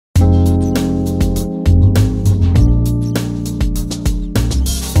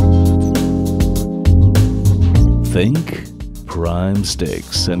Think prime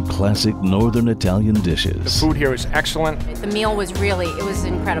steaks and classic Northern Italian dishes. The food here is excellent. The meal was it was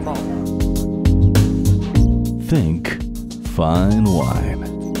incredible. Think fine wine.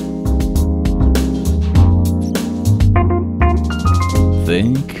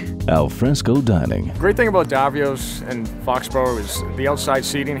 Think alfresco dining. Great thing about Davio's and Foxborough is the outside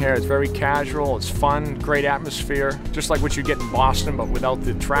seating here. It's very casual, it's fun, great atmosphere. Just like what you get in Boston, but without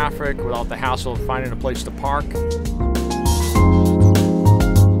the traffic, without the hassle of finding a place to park.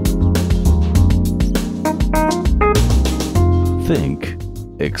 Think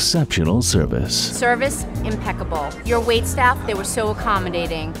exceptional service. Service, impeccable. Your wait staff, they were so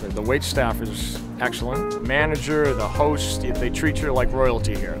accommodating. The wait staff is excellent. The manager, the host, they treat you like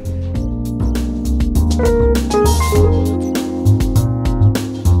royalty here.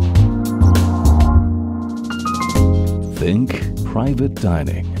 Think private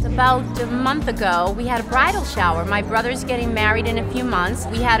dining. About a month ago, we had a bridal shower. My brother's getting married in a few months.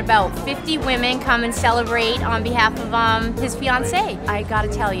 We had about 50 women come and celebrate on behalf of his fiancée. I gotta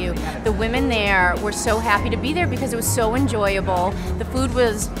tell you, the women there were so happy to be there because it was so enjoyable. The food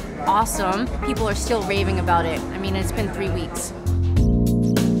was awesome. People are still raving about it. I mean, it's been 3 weeks.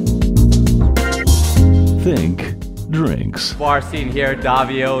 Think drinks. Bar scene here at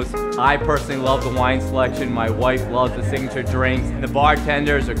Davio's. I personally love the wine selection. My wife loves the signature drinks. The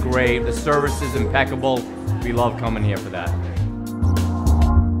bartenders are great. The service is impeccable. We love coming here for that.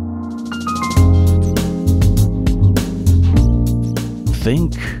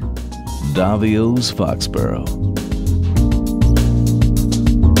 Think Davio's Foxborough.